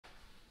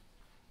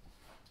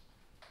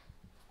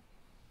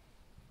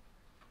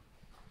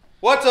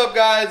What's up,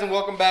 guys, and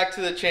welcome back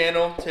to the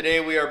channel. Today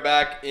we are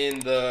back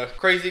in the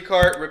Crazy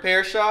Cart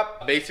repair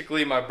shop.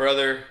 Basically, my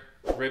brother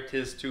ripped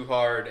his too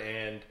hard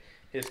and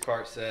his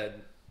cart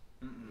said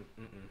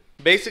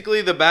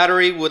Basically, the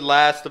battery would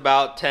last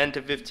about 10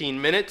 to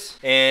 15 minutes,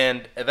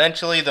 and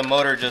eventually the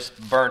motor just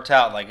burnt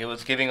out. Like, it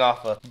was giving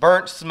off a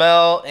burnt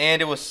smell,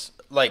 and it was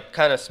like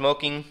kind of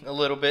smoking a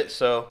little bit.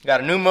 So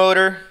got a new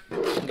motor,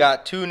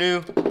 got two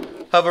new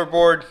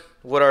Hoverboard,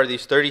 what are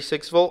these,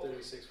 36 volt?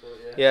 36 volt,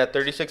 yeah. Yeah,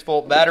 36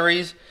 volt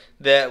batteries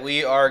that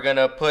we are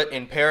gonna put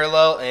in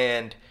parallel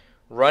and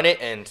run it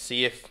and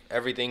see if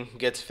everything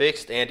gets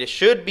fixed. And it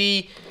should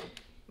be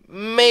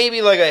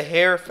maybe like a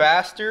hair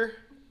faster,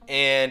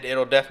 and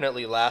it'll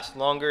definitely last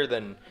longer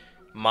than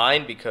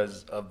mine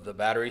because of the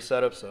battery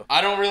setup. So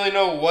I don't really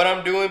know what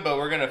I'm doing, but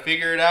we're gonna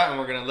figure it out and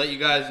we're gonna let you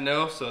guys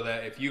know, so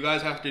that if you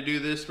guys have to do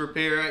this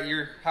repair at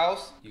your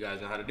house, you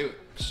guys know how to do it.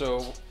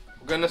 So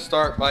we're gonna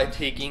start by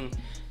taking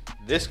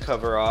this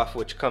cover off,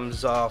 which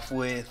comes off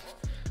with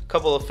a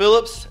couple of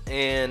Phillips,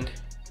 and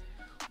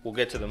we'll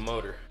get to the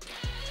motor.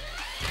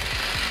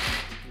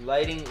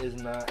 Lighting is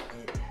not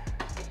in.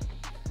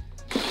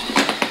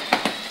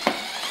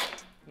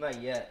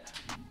 Not yet.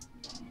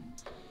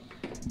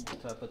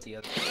 So I put the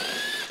other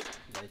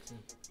lights in.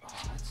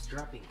 Oh, it's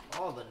dropping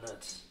all the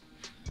nuts.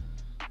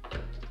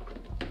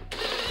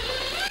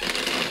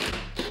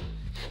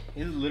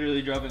 It's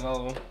literally dropping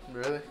all of them.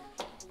 Really?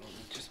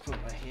 Just put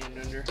my hand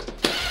under.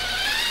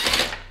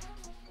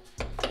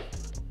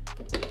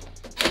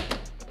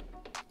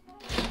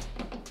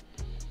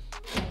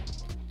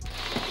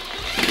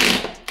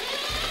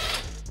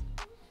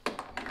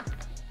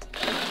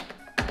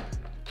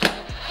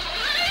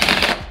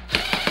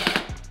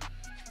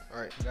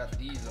 Alright, got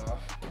these off.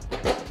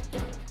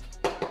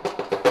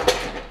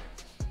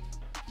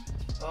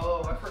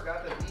 Oh, I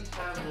forgot that these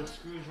have the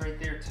screws right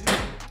there too.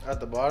 At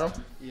the bottom?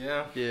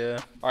 Yeah. Yeah.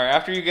 Alright,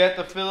 after you get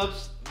the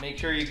Phillips, make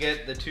sure you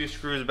get the two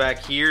screws back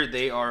here.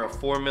 They are a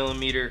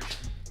 4mm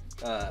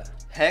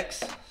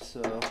hex,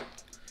 so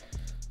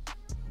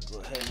go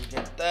ahead and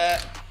get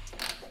that.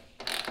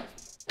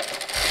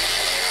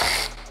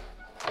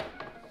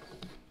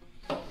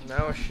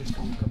 Now it should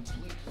come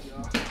completely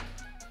off.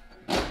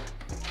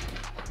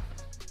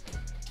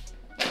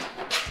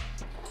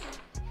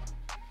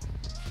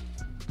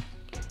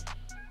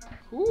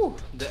 Ooh,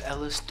 the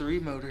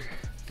LS3 motor.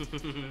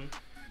 Let's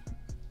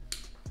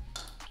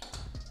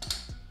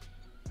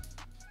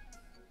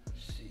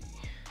see.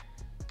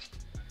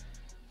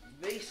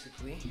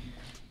 Basically,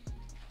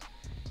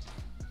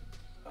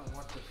 I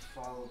want to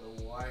follow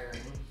the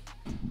wiring.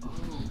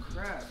 Oh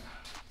crap.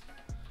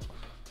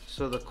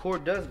 So the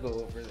cord does go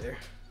over there.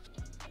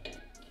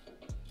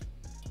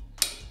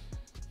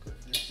 Put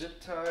the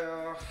zip tie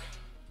off.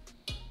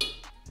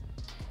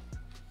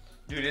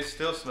 Dude, it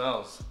still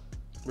smells.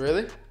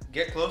 Really?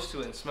 Get close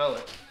to it and smell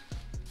it.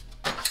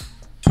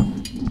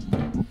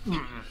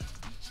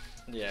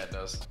 Yeah, it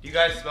does. You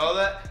guys smell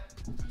that?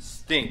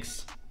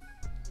 Stinks.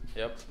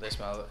 Yep, they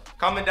smell it.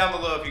 Comment down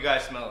below if you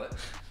guys smell it.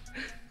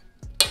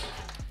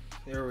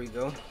 There we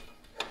go.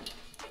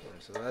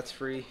 So that's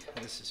free.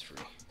 This is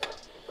free.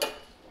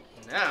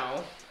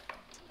 Now,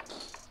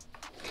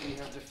 we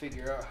have to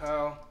figure out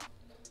how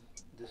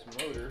this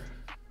motor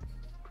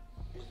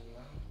is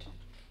mounted.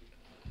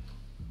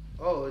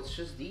 Oh, it's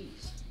just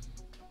these.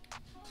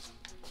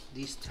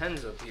 These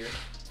 10s up here.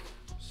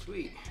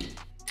 Sweet.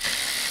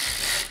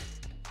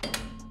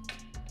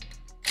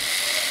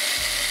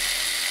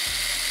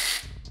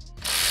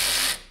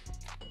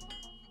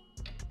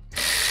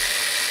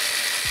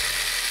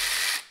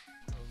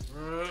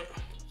 Alright.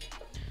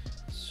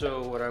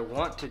 So what I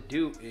want to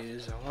do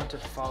is I want to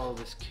follow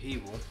this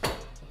cable and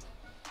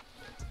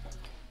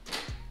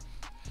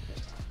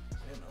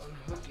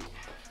unhook it.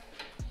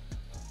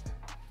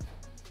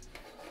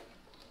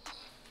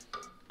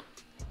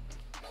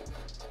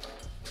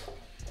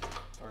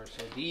 Alright,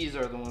 so these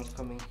are the ones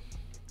coming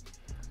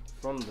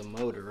from the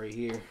motor right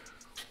here.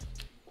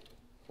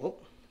 Oh,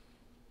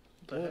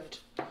 what?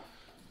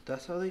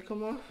 That's how they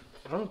come off?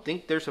 I don't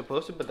think they're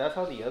supposed to, but that's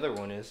how the other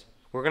one is.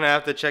 We're gonna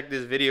have to check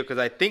this video because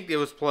I think it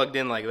was plugged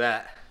in like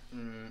that.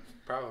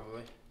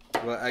 Probably.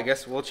 But I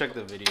guess we'll check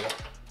the video.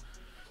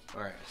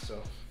 Alright,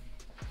 so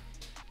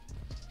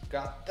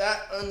got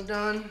that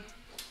undone.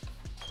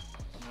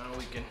 Now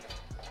we can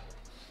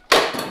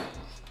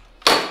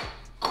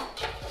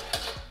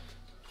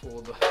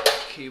pull the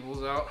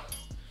cables out,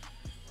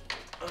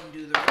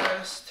 undo the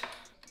rest.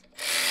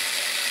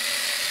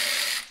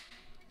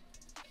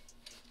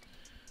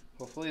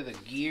 Hopefully the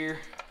gear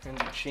and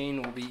the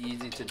chain will be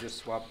easy to just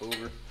swap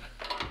over.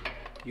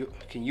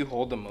 Can you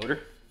hold the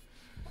motor?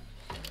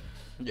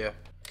 Yeah.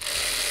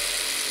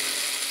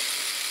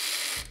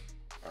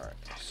 Alright,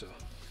 so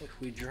if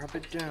we drop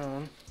it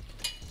down,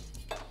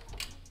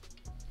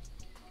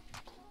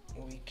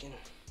 we can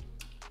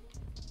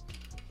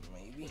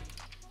maybe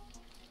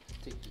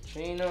take the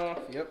chain off.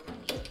 Yep.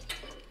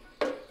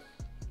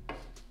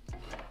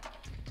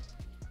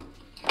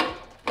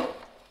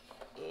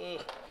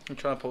 I'm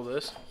trying to pull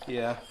this.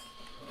 Yeah.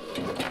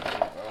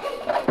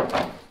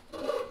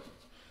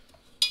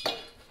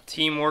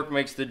 Teamwork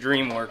makes the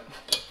dream work.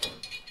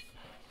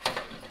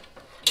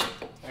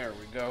 There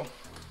we go.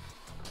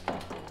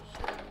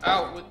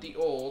 Out with the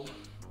old.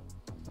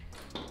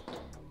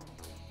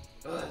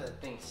 Ugh,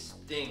 that thing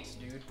stinks,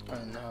 dude.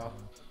 I know.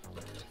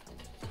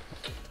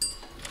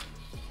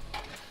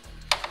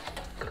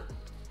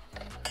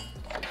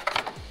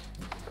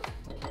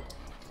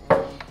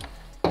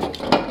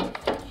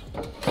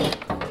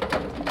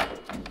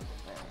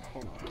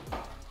 Hold on.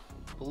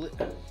 Pull it.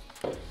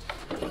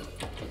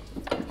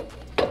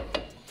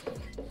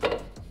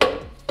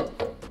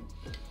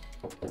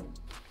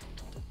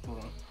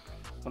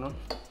 Hold on.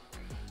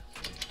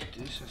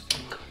 This has to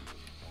be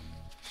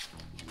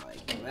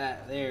like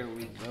that. There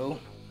we go.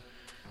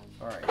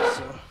 Alright,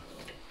 so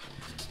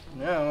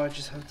now I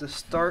just have to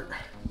start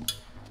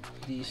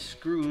these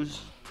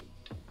screws.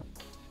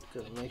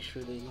 Gotta make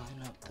sure they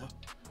line up though.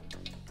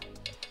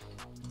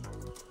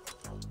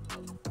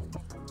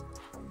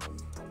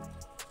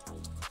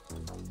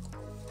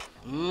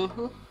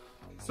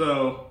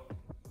 So,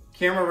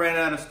 camera ran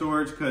out of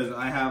storage because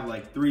I have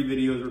like 3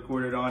 videos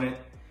recorded on it,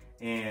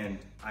 and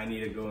I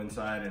need to go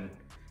inside and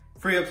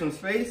free up some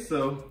space.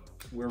 So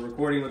we're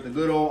recording with the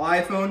good old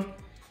iPhone.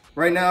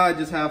 Right now, I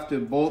just have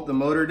to bolt the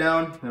motor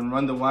down and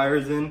run the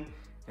wires in,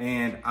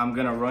 and I'm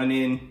gonna run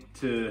in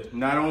to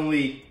not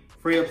only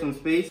free up some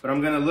space, but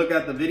I'm gonna look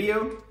at the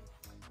video,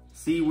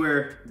 see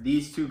where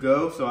these two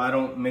go so I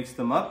don't mix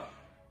them up,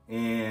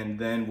 and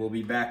then we'll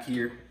be back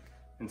here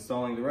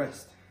installing the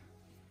rest.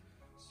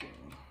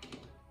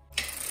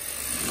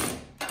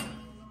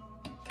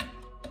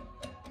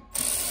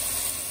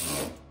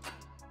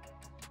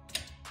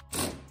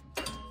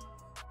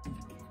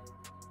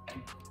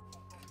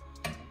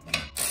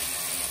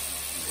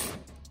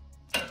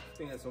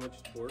 Thing has so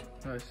much torque.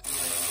 Nice.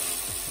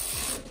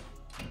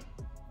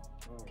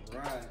 All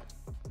right.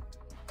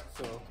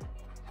 So,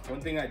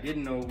 one thing I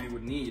didn't know we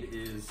would need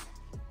is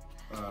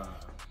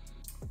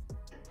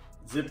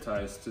zip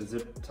ties to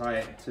zip tie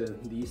it to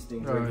these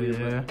things right here.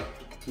 Yeah. But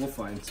we'll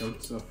find some.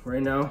 So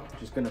right now, I'm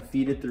just gonna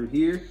feed it through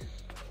here,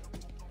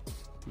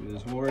 through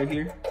this hole right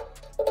here,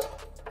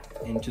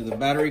 into the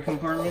battery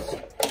compartment,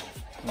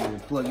 and we'll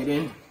plug it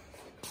in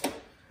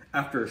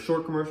after a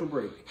short commercial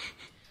break.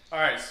 All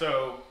right,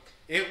 so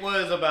it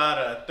was about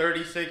a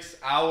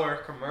 36-hour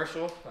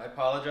commercial. I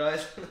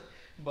apologize,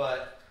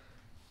 but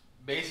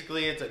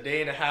basically it's a day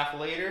and a half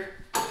later.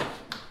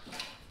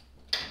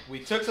 We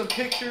took some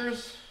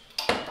pictures,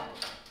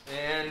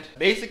 and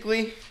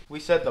basically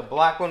we said the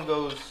black one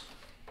goes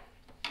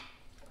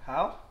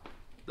how?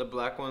 The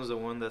black one's the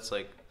one that's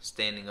like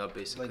standing up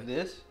basically. Like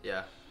this?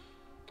 Yeah.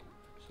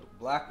 So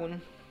black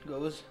one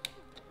goes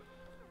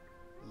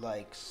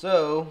like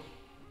so.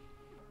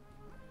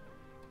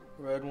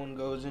 Red one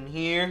goes in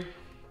here.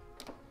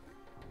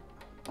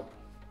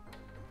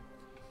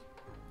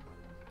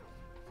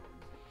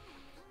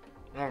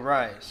 All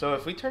right, so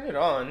if we turn it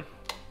on,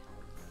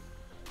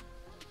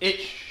 it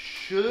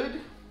should,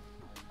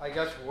 I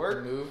guess,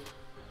 work. Move.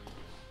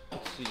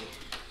 Let's see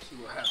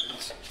what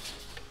happens.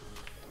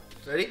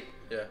 Ready?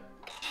 Yeah.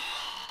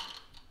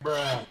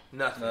 Bruh.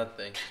 Nothing.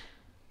 Nothing.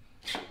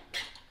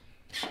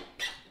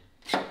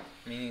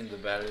 Meaning the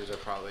batteries are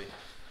probably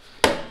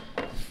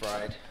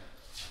fried.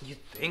 You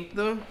think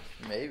though?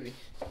 Maybe.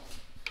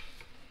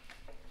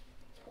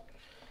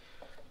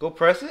 Go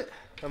press it.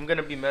 I'm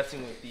gonna be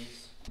messing with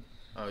these.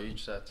 Oh, you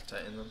just have to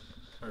tighten them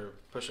or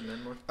push them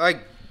in more. Oh,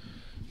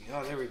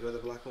 there we go. The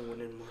black one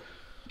went in more.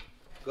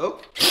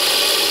 Go.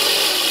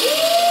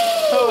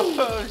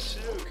 Oh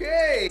shoot.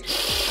 Okay.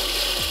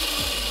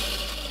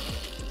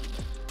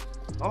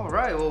 All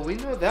right. Well, we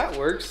know that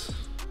works.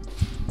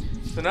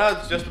 So now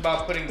it's just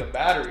about putting the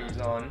batteries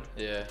on.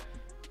 Yeah.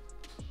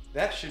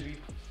 That should be.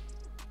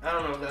 I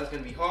don't know if that's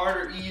gonna be hard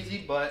or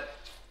easy, but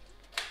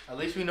at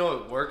least we know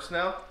it works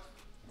now.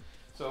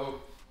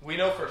 So we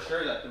know for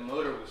sure that the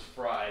motor was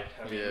fried.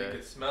 I mean, we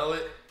could smell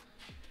it,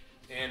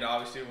 and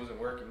obviously it wasn't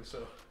working.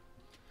 So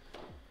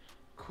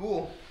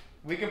cool.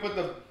 We can put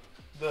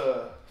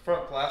the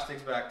front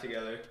plastics back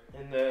together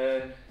and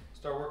then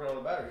start working on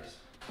the batteries.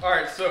 All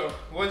right. So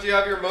once you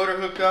have your motor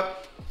hooked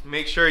up,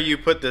 make sure you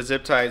put the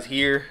zip ties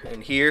here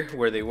and here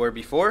where they were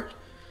before.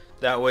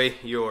 That way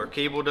your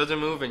cable doesn't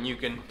move and you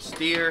can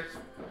steer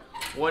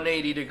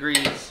 180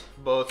 degrees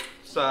both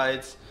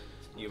sides.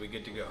 You'll be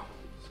good to go.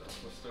 So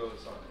let's throw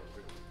this on.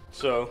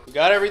 So we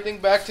got everything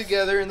back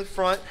together in the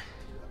front.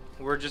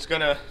 We're just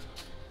gonna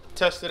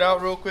test it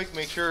out real quick,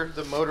 make sure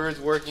the motor is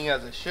working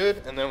as it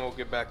should, and then we'll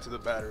get back to the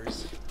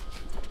batteries.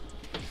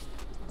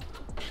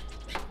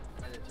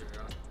 I didn't turn it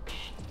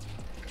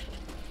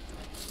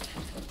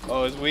on.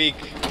 Oh, it's weak.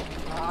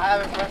 I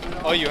haven't pressed it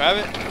on. Oh, you have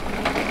it?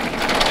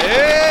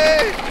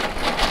 Hey!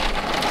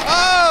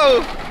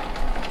 Oh!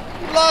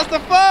 You lost the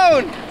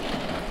phone!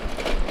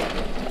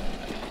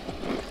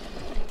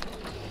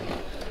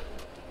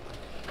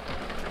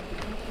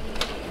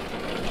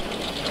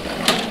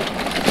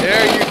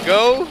 There you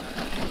go.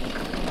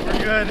 We're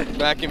good.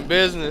 Back in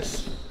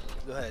business.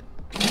 Go ahead.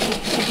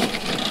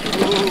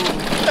 Ooh.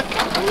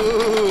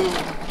 Ooh.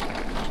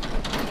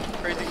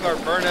 Crazy car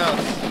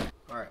burnouts.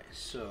 All right,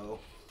 so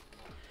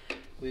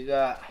we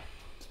got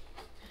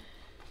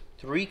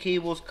 3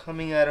 cables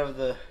coming out of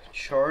the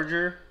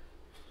charger,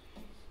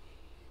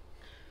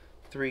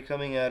 3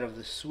 coming out of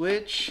the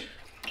switch,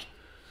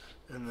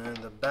 and then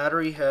the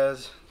battery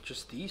has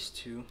just these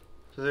 2.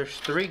 So there's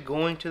 3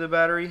 going to the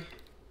battery,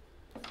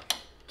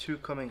 2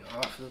 coming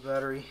off the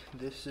battery.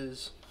 This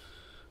is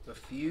a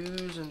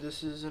fuse and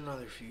this is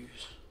another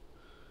fuse.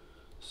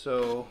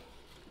 So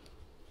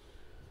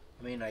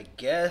I mean, I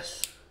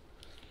guess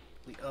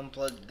we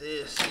unplug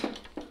this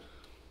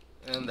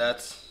and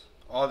that's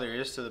all there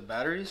is to the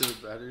batteries. To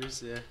the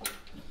batteries, yeah.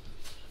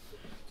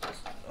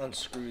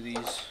 Unscrew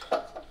these.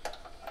 Alright,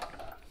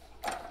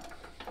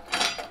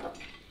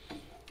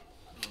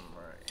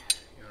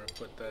 you gotta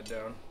put that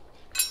down.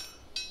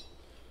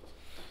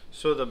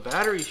 So the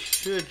battery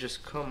should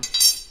just come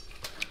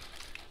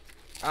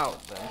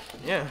out then.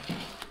 Yeah.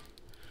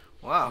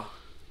 Wow.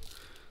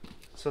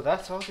 So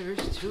that's all there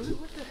is to it?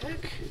 What the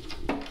heck?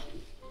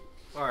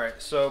 Alright,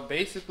 so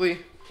basically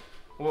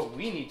what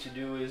we need to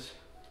do is,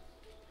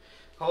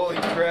 holy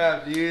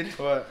crap, dude.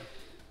 What?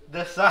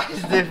 The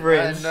size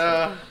difference.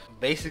 I know.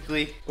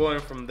 Basically going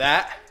from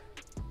that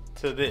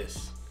to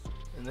this.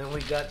 And then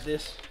we got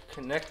this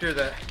connector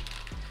that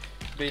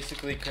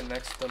basically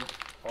connects them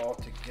all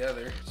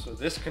together. So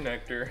this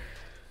connector,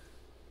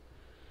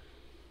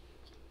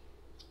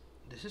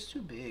 this is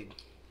too big.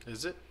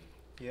 Is it?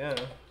 Yeah.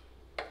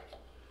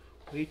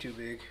 Way too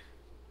big.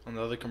 On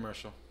the other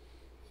commercial.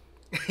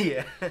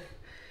 Yeah.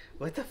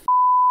 What the f?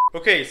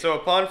 Okay, so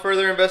upon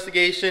further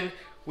investigation,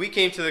 we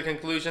came to the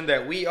conclusion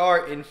that we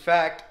are in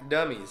fact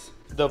dummies.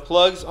 The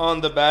plugs on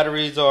the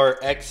batteries are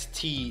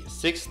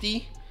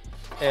XT60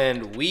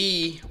 and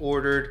we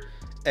ordered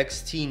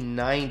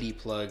XT90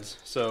 plugs.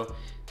 So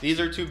these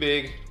are too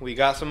big. We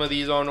got some of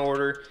these on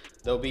order.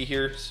 They'll be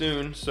here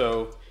soon.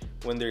 So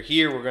when they're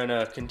here, we're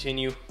gonna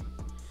continue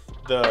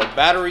the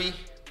battery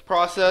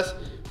process.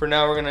 For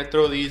now, we're gonna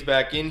throw these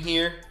back in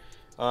here.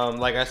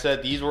 Like I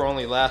said, these were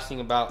only lasting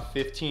about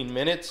 15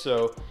 minutes.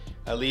 So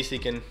at least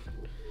it can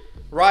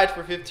ride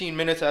for 15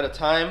 minutes at a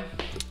time.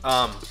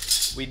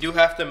 We do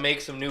have to make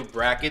some new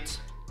brackets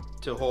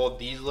to hold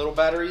these little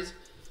batteries.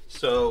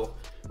 So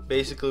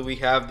basically we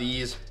have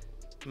these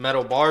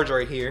metal bars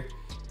right here.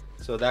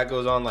 So that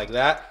goes on like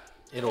that.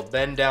 It'll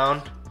bend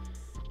down,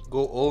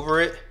 go over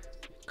it,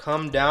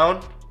 come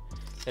down,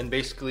 and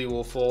basically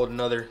we'll fold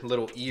another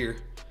little ear.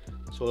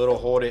 So it'll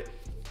hold it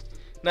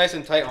nice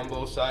and tight on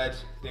both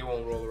sides. They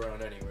won't roll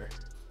around anywhere.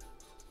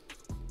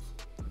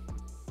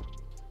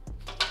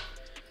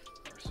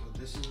 So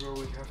this is where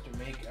we have to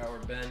make our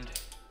bend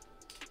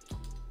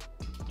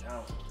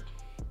downward.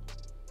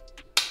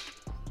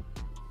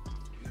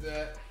 Do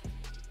that.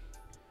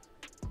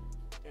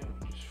 And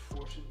we just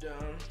force it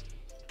down.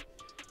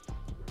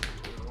 There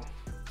we go.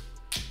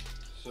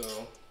 So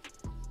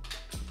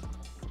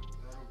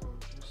that'll go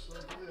just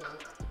like that.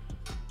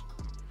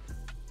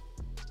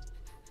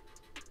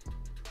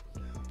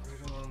 Now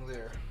right along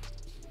there.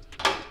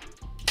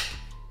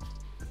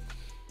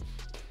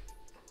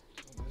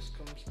 So this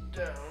comes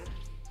down.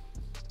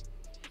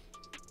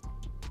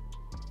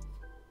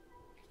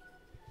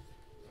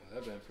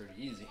 That been pretty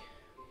easy.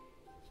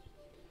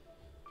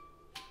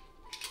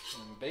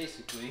 And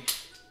basically, I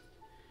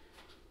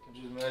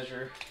just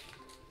measure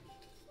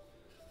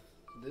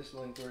this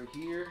length right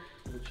here,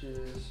 which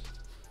is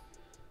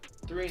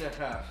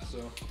 3.5.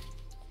 So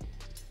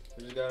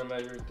we just gotta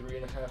measure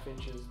 3.5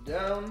 inches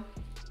down.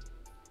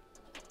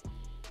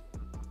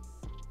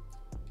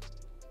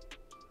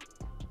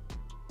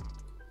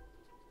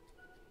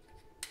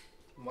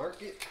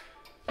 Mark it.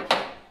 Like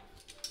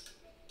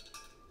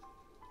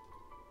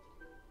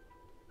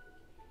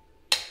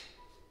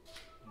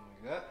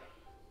that,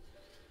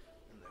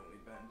 and then we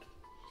bend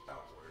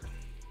outward.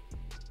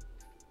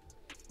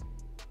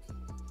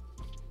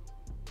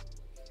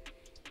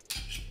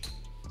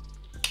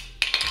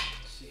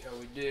 Let's see how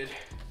we did.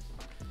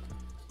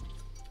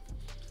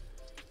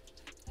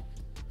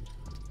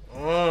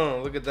 Oh,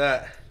 look at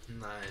that.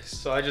 Nice.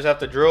 So I just have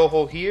to drill a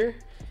hole here,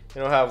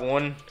 and I'll have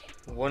one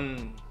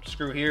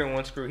screw here and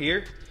one screw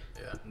here.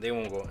 Yeah. They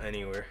won't go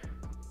anywhere.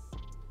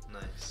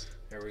 Nice.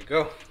 There we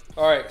go.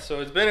 All right,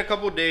 so it's been a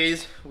couple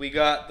days. We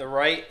got the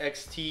right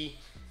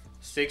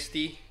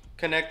XT60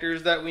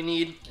 connectors that we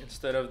need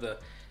instead of the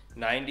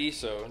 90.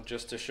 So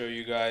just to show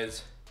you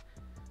guys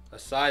a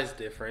size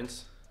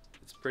difference,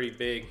 it's pretty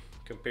big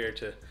compared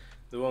to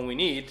the one we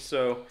need.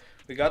 So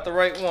we got the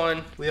right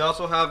one. We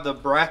also have the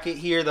bracket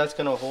here that's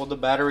gonna hold the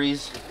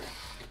batteries.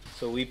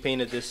 So we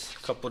painted this a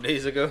couple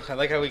days ago. I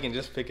like how we can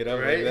just pick it up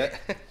Right?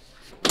 like that.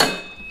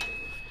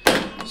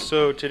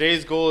 So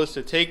today's goal is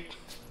to take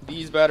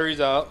these batteries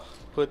out,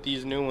 put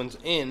these new ones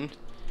in,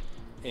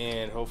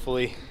 and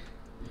hopefully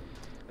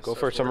go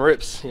for some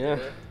rips. Yeah.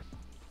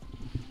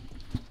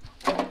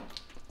 Alright,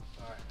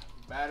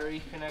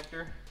 battery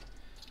connector.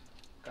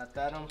 Got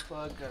that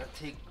unplugged. Gotta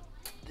take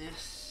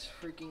this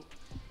freaking.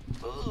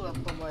 Oh, I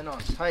put mine on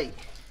tight.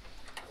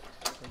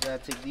 I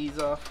gotta take these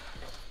off.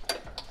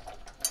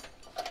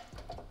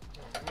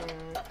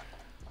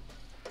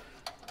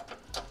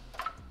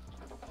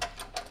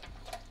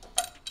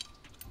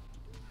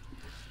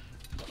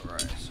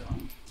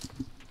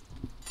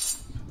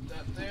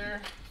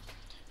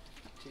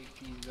 take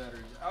these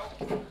batteries out.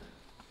 There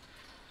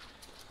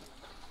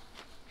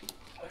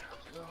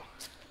we go.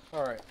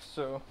 Alright,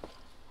 so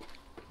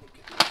let me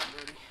get this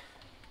ready.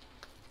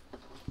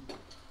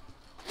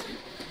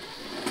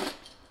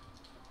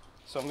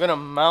 So I'm gonna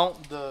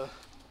mount the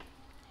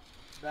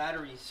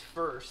batteries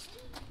first,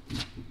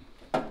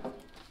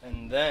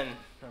 and then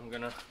I'm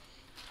gonna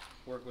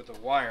work with the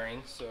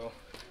wiring. So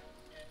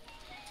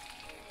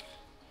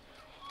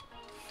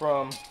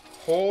from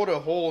hole to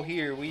hole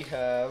here we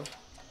have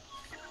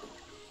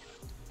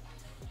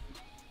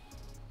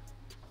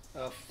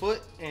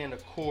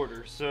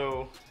 1.25 feet,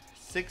 so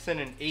 6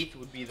 1/8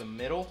 would be the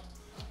middle,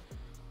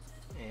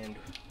 and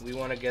we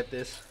want to get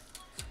this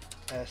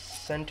as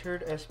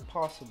centered as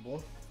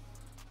possible.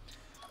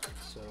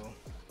 So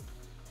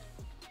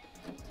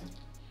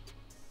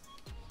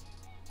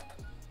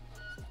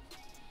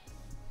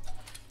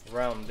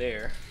around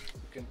there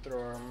we can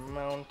throw our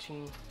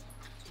mounting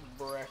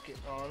bracket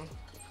on,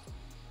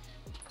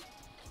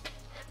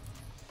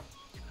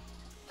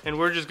 and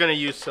we're just going to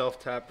use self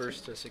tappers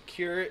to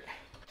secure it.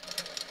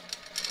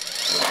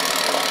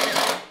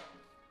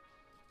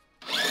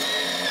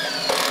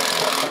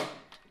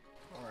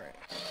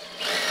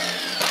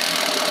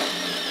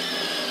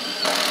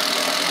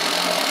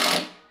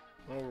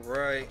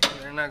 Alright,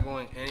 they're not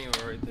going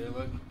anywhere right there,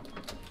 look.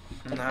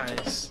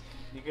 Nice.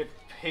 You could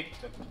pick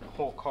the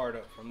whole card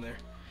up from there.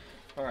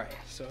 Alright,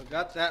 so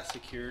got that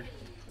secured.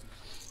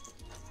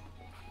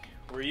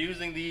 We're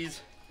using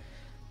these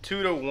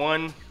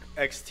 2-to-1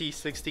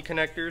 XT60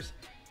 connectors.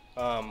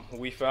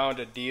 We found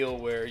a deal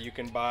where you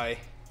can buy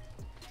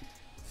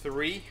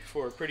 3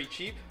 for pretty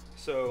cheap.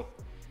 So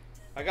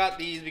I got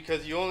these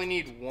because you only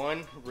need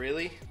 1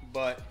 really,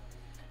 but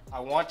I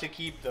want to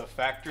keep the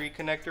factory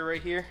connector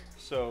right here.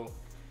 So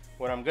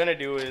what I'm gonna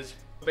do is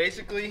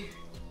basically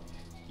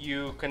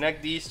you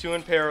connect these 2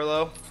 in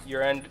parallel, you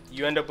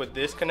end up with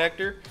this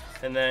connector,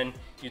 and then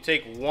you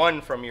take 1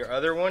 from your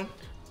other one,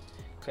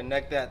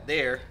 connect that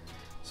there.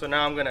 So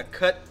now I'm gonna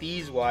cut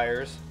these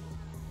wires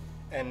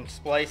and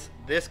splice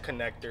this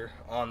connector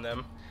on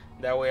them.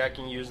 That way I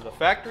can use the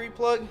factory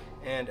plug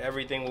and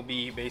everything will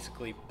be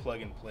basically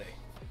plug and play.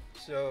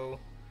 So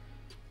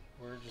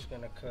we're just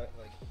gonna cut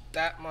like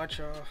that much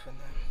off, and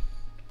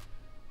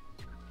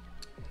then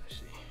let's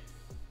see,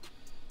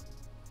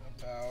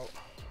 about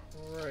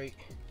right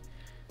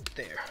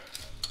there.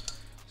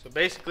 So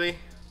basically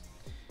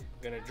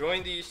I'm gonna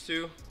join these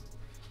 2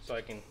 so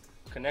I can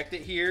connect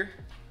it here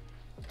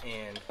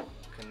and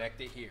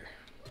connect it here.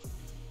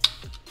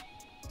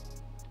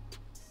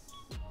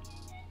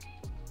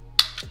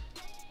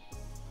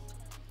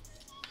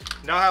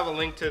 Now I have a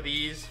link to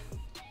these,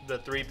 the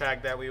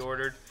 3-pack that we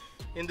ordered,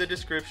 in the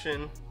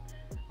description.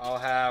 I'll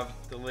have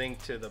the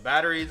link to the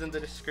batteries in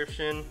the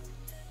description,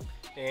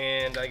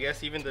 and I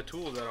guess even the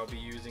tools that I'll be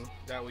using.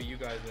 That way you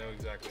guys know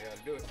exactly how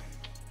to do it.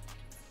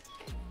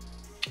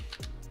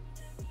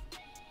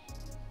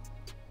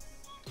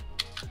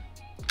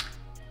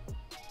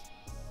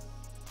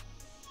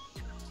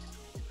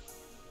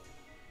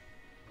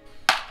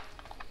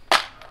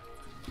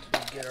 So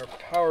get our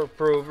power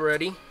probe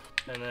ready,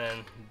 and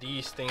then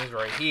these things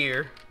right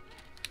here,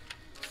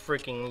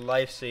 freaking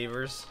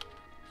lifesavers.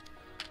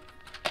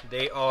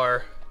 They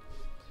are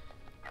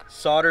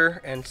solder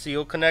and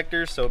seal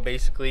connectors. So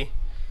basically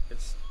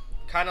it's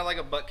kind of like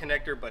a butt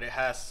connector, but it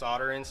has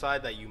solder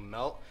inside that you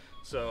melt.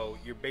 So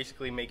you're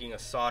basically making a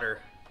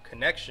solder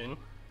connection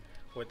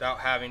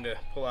without having to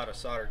pull out a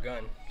solder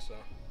gun. So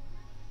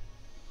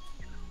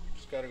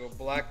just got to go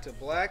black to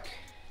black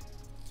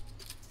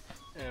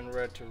and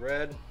red to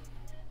red.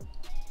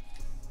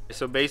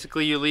 So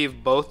basically you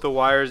leave both the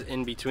wires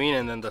in between,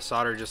 and then the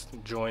solder just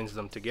joins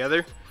them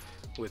together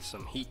with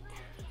some heat.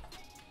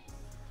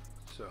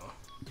 So,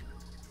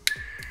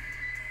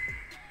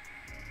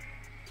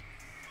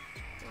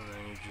 and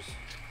then you just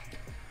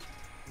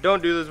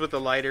don't do this with a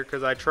lighter,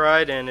 because I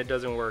tried and it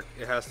doesn't work.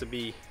 It has to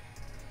be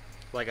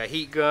like a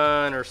heat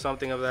gun or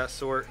something of that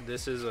sort.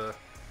 This is a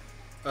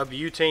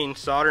butane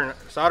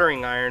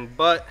soldering iron,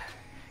 but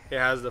it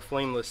has the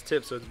flameless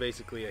tip, so it's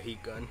basically a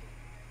heat gun.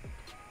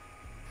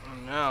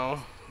 And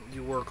now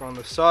you work on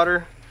the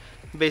solder.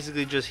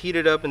 Basically just heat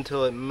it up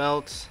until it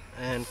melts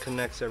and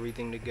connects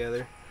everything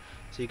together.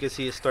 So you can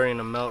see it's starting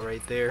to melt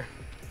right there.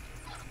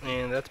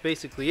 And that's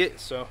basically it.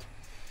 So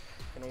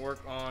I'm gonna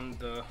work on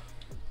the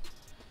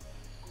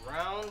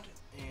ground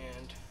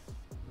and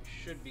we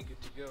should be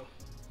good to go.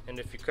 And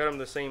if you cut them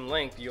the same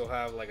length, you'll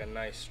have like a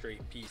nice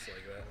straight piece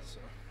like that. So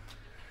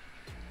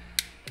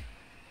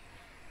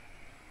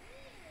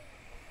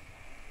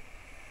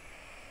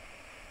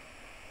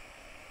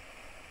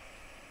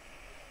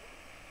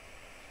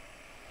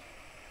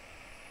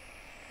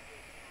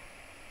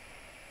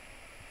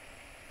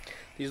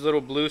these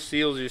little blue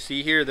seals you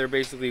see here, they're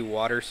basically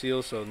water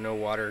seals, so no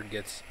water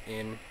gets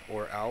in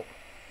or out.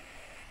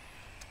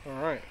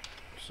 Alright,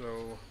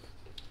 so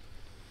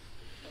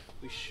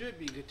we should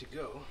be good to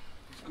go.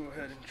 Let's go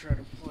ahead and try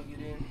to plug it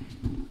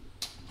in,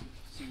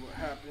 see what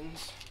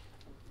happens.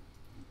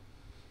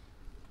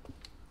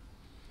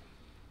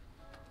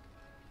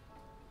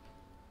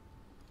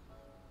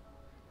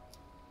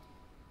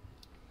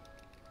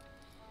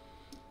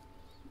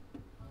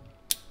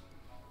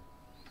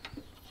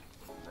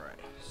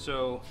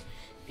 So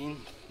in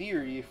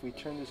theory, if we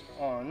turn this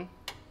on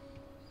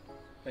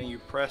and you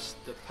press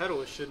the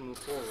pedal, it should move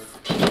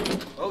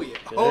forward. Oh yeah.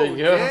 There you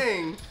go.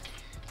 Dang.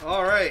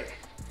 All right,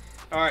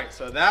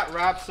 so that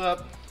wraps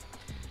up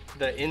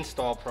the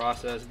install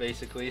process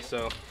basically.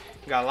 So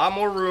got a lot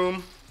more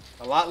room,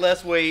 a lot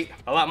less weight,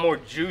 a lot more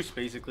juice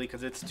basically,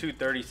 because it's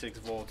 236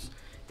 volts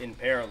in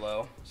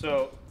parallel.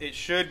 So it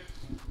should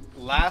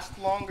last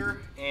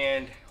longer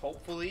and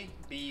hopefully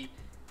be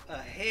a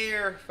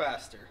hair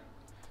faster,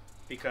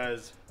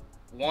 because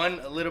one,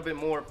 a little bit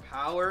more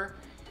power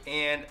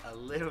and a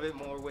little bit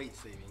more weight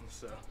savings.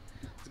 So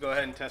let's go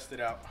ahead and test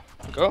it out.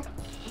 Go.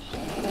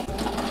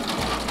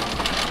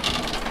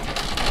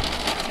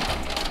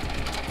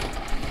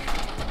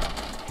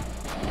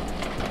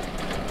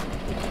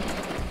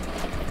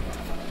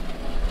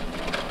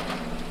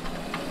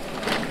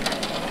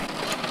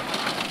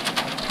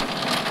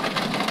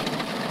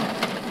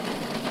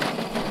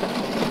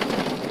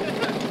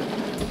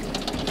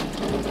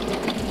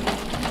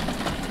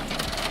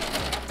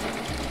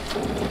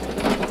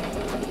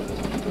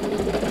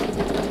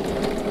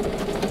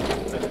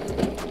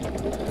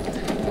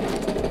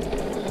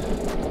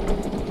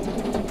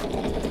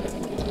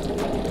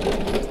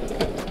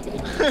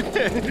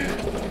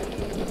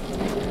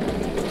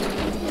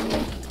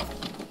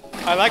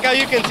 I like how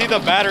you can see the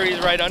batteries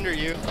right under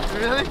you.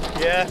 Really?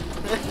 Yeah,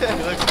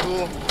 it looks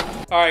cool.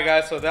 All right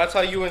guys, so that's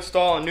how you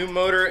install a new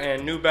motor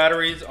and new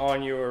batteries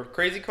on your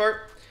Crazy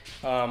Cart.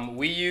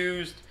 We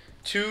used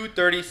two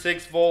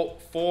 36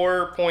 volt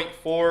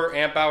 4.4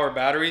 amp hour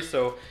batteries,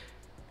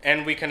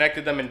 and we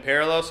connected them in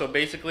parallel. So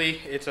basically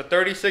it's a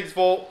 36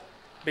 volt,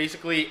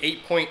 basically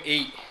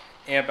 8.8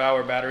 amp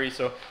hour battery.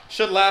 So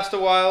should last a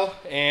while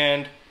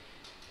and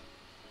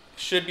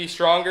should be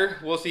stronger.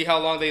 We'll see how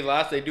long they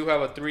last. They do have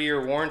a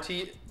 3-year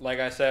warranty. Like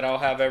I said, I'll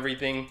have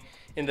everything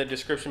in the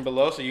description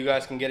below so you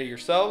guys can get it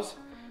yourselves.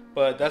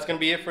 But that's gonna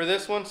be it for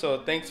this one.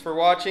 So thanks for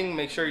watching.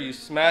 Make sure you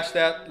smash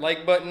that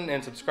like button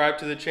and subscribe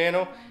to the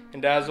channel.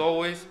 And as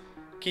always,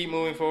 keep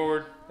moving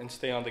forward and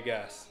stay on the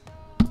gas.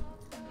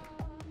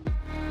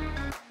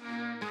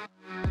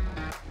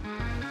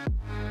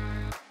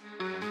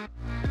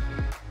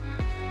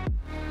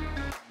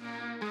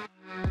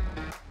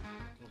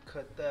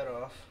 Cut that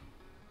off.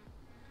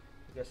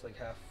 I guess like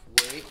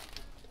halfway.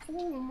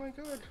 Oh my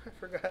god, I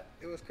forgot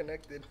it was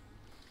connected.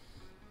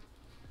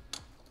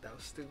 That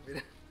was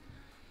stupid.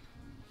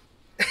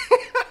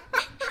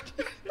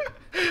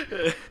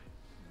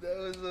 That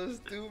was so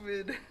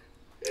stupid.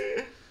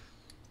 That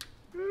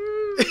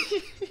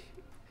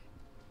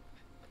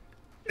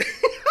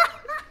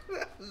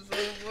was so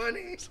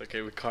funny. It's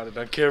okay, we caught it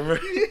on camera.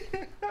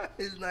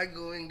 It's not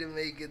going to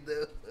make it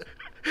though.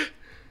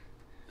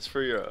 It's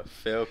for your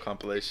fail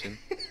compilation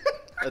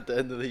at the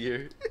end of the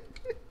year.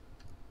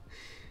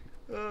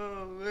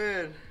 Oh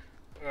man.